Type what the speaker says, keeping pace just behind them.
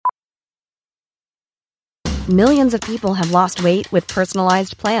Millions of people have lost weight with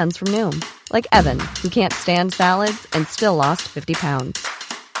personalized plans from Noom. Like Evan, who can't stand salads and still lost 50 pounds.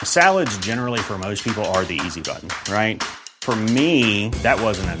 Salads generally for most people are the easy button, right? For me, that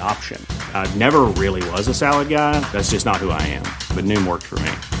wasn't an option. I never really was a salad guy. That's just not who I am. But Noom worked for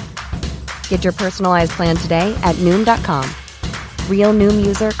me. Get your personalized plan today at Noom.com. Real Noom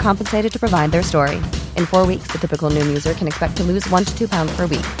user compensated to provide their story. In 4 weeks, the typical Noom user can expect to lose 1 to 2 pounds per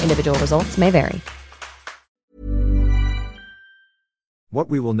week. Individual results may vary. What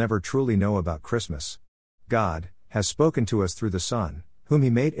we will never truly know about Christmas. God has spoken to us through the Son, whom he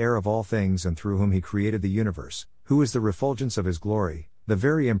made heir of all things and through whom he created the universe, who is the refulgence of his glory, the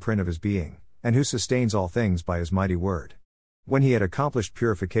very imprint of his being, and who sustains all things by his mighty word. When he had accomplished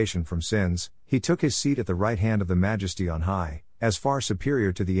purification from sins, he took his seat at the right hand of the Majesty on high, as far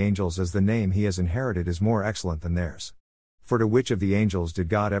superior to the angels as the name he has inherited is more excellent than theirs. For to which of the angels did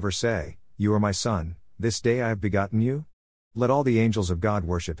God ever say, "You are my son, this day I have begotten you"? Let all the angels of God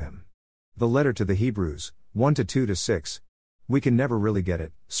worship him. The letter to the Hebrews, 1-2-6. We can never really get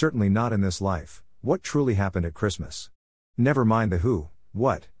it, certainly not in this life, what truly happened at Christmas. Never mind the who,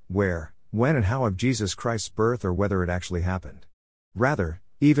 what, where, when and how of Jesus Christ's birth or whether it actually happened. Rather,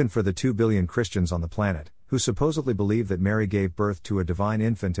 even for the 2 billion Christians on the planet, who supposedly believe that Mary gave birth to a divine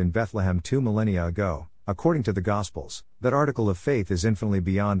infant in Bethlehem 2 millennia ago, according to the Gospels, that article of faith is infinitely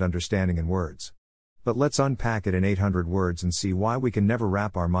beyond understanding in words. But let's unpack it in 800 words and see why we can never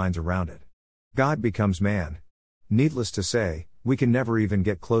wrap our minds around it. God becomes man. Needless to say, we can never even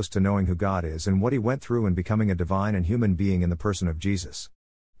get close to knowing who God is and what he went through in becoming a divine and human being in the person of Jesus.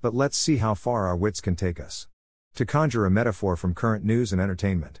 But let's see how far our wits can take us. To conjure a metaphor from current news and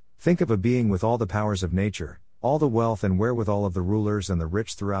entertainment, think of a being with all the powers of nature, all the wealth and wherewithal of the rulers and the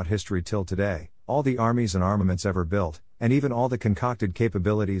rich throughout history till today, all the armies and armaments ever built, and even all the concocted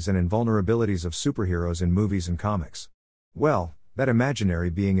capabilities and invulnerabilities of superheroes in movies and comics. Well, that imaginary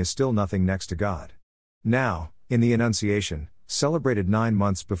being is still nothing next to God. Now, in the Annunciation, celebrated 9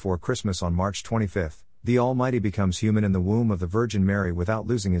 months before Christmas on March 25, the Almighty becomes human in the womb of the Virgin Mary without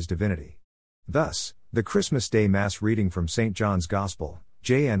losing his divinity. Thus, the Christmas Day Mass reading from St. John's Gospel,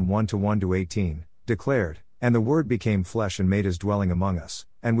 JN 1-1-18, declared, "And the Word became flesh and made his dwelling among us,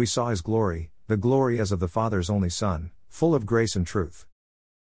 and we saw his glory, the glory as of the Father's only Son, full of grace and truth."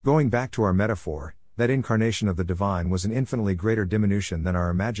 Going back to our metaphor, that incarnation of the divine was an infinitely greater diminution than our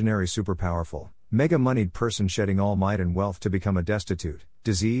imaginary superpowerful, mega-moneyed person shedding all might and wealth to become a destitute,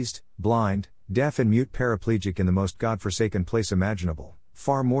 diseased, blind, deaf and mute paraplegic in the most God-forsaken place imaginable,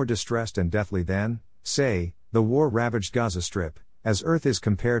 far more distressed and deathly than, say, the war-ravaged Gaza Strip, as earth is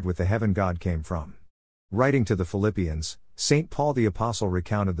compared with the heaven God came from. Writing to the Philippians, St. Paul the Apostle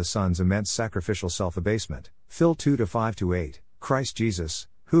recounted the Son's immense sacrificial self-abasement, Phil 2-5-8, Christ Jesus,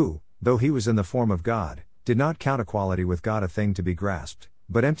 who, though he was in the form of God, did not count equality with God a thing to be grasped,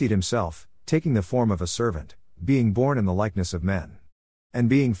 but emptied himself, taking the form of a servant, being born in the likeness of men. And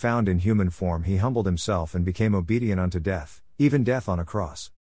being found in human form he humbled himself and became obedient unto death, even death on a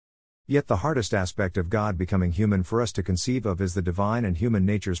cross. Yet the hardest aspect of God becoming human for us to conceive of is the divine and human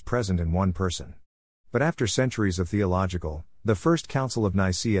natures present in one person. But after centuries of theological, the First Council of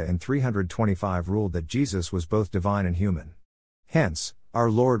Nicaea in 325 ruled that Jesus was both divine and human. Hence, our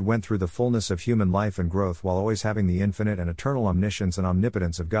Lord went through the fullness of human life and growth while always having the infinite and eternal omniscience and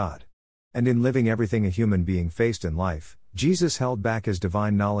omnipotence of God. And in living everything a human being faced in life, Jesus held back his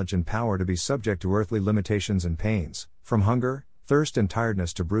divine knowledge and power to be subject to earthly limitations and pains, from hunger, thirst and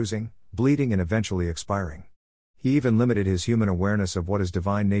tiredness to bruising, bleeding and eventually expiring. He even limited his human awareness of what his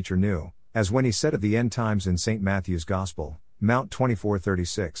divine nature knew, as when he said of the end times in St. Matthew's Gospel, Mount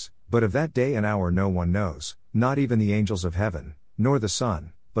 24:36, "But of that day and hour no one knows, not even the angels of heaven, nor the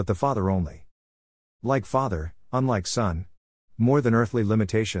Son, but the Father only." Like Father, unlike Son. More than earthly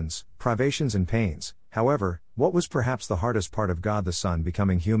limitations, privations and pains, however, what was perhaps the hardest part of God the Son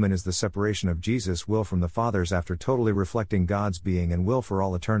becoming human is the separation of Jesus' will from the Father's after totally reflecting God's being and will for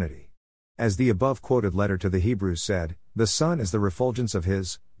all eternity. As the above quoted letter to the Hebrews said, the Son is the refulgence of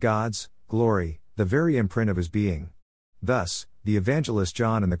his, God's, glory, the very imprint of his being. Thus, the evangelist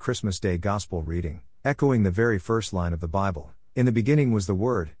John in the Christmas Day Gospel reading, echoing the very first line of the Bible, "In the beginning was the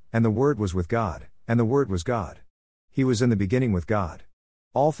Word, and the Word was with God, and the Word was God. He was in the beginning with God.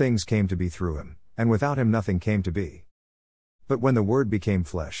 All things came to be through him, and without him nothing came to be." But when the Word became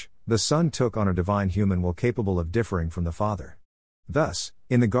flesh, the Son took on a divine human will capable of differing from the Father. Thus,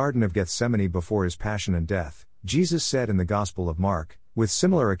 in the Garden of Gethsemane before his passion and death, Jesus said in the Gospel of Mark, with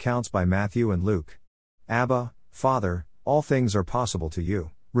similar accounts by Matthew and Luke, "Abba, Father, all things are possible to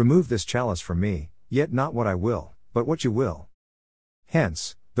you, remove this chalice from me, yet not what I will, but what you will."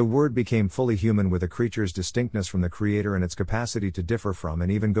 Hence, The Word became fully human with a creature's distinctness from the Creator and its capacity to differ from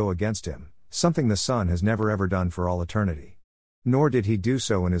and even go against Him, something the Son has never ever done for all eternity. Nor did He do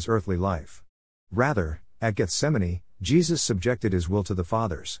so in His earthly life. Rather, at Gethsemane, Jesus subjected His will to the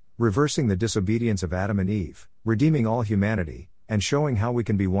Father's, reversing the disobedience of Adam and Eve, redeeming all humanity, and showing how we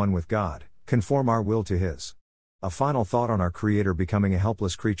can be one with God, conform our will to His. A final thought on our Creator becoming a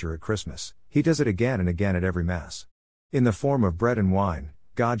helpless creature at Christmas. He does it again and again at every Mass. In the form of bread and wine,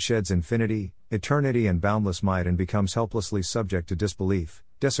 God sheds infinity, eternity and boundless might and becomes helplessly subject to disbelief,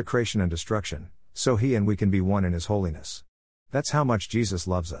 desecration and destruction, so He and we can be one in His holiness. That's how much Jesus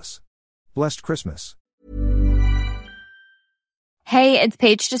loves us. Blessed Christmas. Hey, it's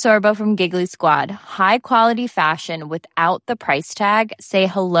Paige DeSorbo from Giggly Squad. High quality fashion without the price tag. Say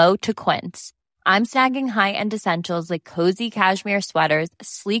hello to Quince. I'm snagging high-end essentials like cozy cashmere sweaters,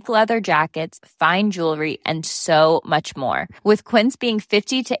 sleek leather jackets, fine jewelry, and so much more. With Quince being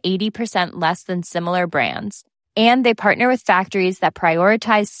 50 to 80% less than similar brands. And they partner with factories that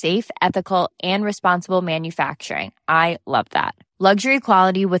prioritize safe, ethical, and responsible manufacturing. I love that. Luxury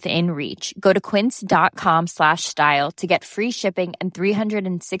quality within reach. Go to quince.com/style to get free shipping and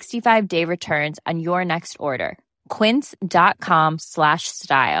 365-day returns on your next order.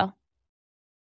 Quince.com/style.